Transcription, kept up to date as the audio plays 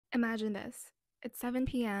Imagine this. It's 7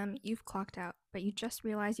 p.m., you've clocked out, but you just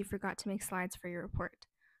realized you forgot to make slides for your report,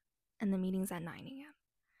 and the meeting's at 9 a.m.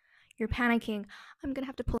 You're panicking. I'm gonna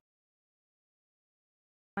have to pull.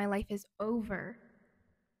 My life is over.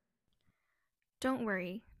 Don't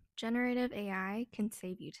worry, generative AI can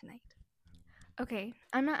save you tonight. Okay,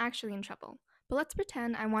 I'm not actually in trouble, but let's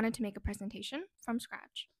pretend I wanted to make a presentation from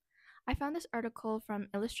scratch. I found this article from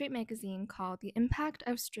Illustrate magazine called The Impact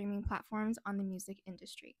of Streaming Platforms on the Music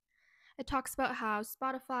Industry. It talks about how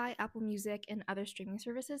Spotify, Apple Music, and other streaming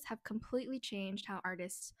services have completely changed how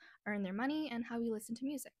artists earn their money and how we listen to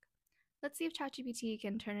music. Let's see if ChatGPT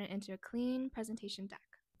can turn it into a clean presentation deck.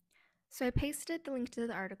 So I pasted the link to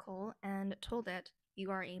the article and told it,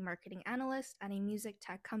 you are a marketing analyst at a music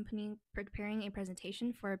tech company preparing a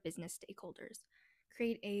presentation for business stakeholders.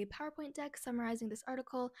 Create a PowerPoint deck summarizing this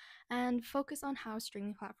article and focus on how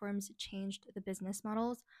streaming platforms changed the business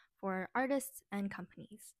models for artists and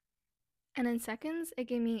companies. And in seconds, it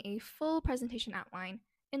gave me a full presentation outline,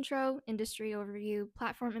 intro, industry overview,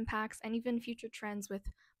 platform impacts, and even future trends with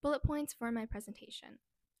bullet points for my presentation.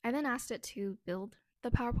 I then asked it to build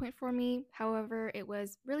the PowerPoint for me. However, it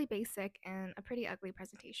was really basic and a pretty ugly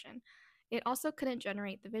presentation. It also couldn't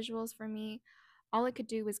generate the visuals for me. All it could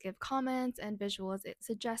do was give comments and visuals it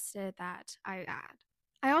suggested that I add.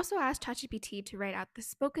 I also asked ChatGPT to write out the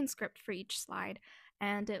spoken script for each slide,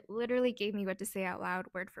 and it literally gave me what to say out loud,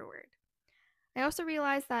 word for word. I also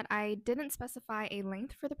realized that I didn't specify a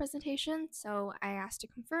length for the presentation, so I asked to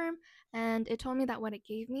confirm, and it told me that what it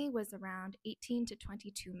gave me was around 18 to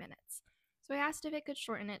 22 minutes. So I asked if it could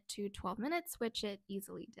shorten it to 12 minutes, which it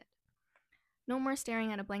easily did. No more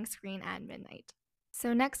staring at a blank screen at midnight.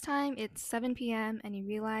 So next time it's 7 p.m. and you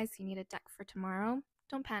realize you need a deck for tomorrow,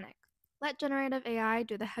 don't panic. Let generative AI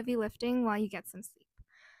do the heavy lifting while you get some sleep.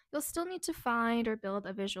 You'll still need to find or build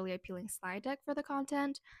a visually appealing slide deck for the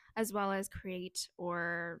content, as well as create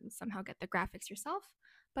or somehow get the graphics yourself.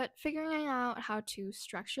 But figuring out how to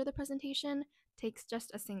structure the presentation takes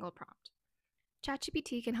just a single prompt.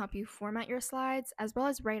 ChatGPT can help you format your slides as well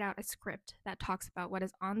as write out a script that talks about what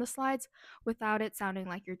is on the slides without it sounding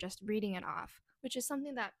like you're just reading it off, which is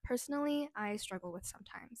something that personally I struggle with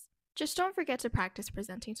sometimes. Just don't forget to practice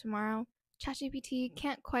presenting tomorrow. ChatGPT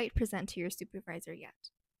can't quite present to your supervisor yet.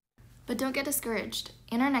 But don't get discouraged.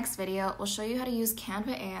 In our next video, we'll show you how to use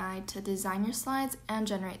Canva AI to design your slides and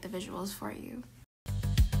generate the visuals for you.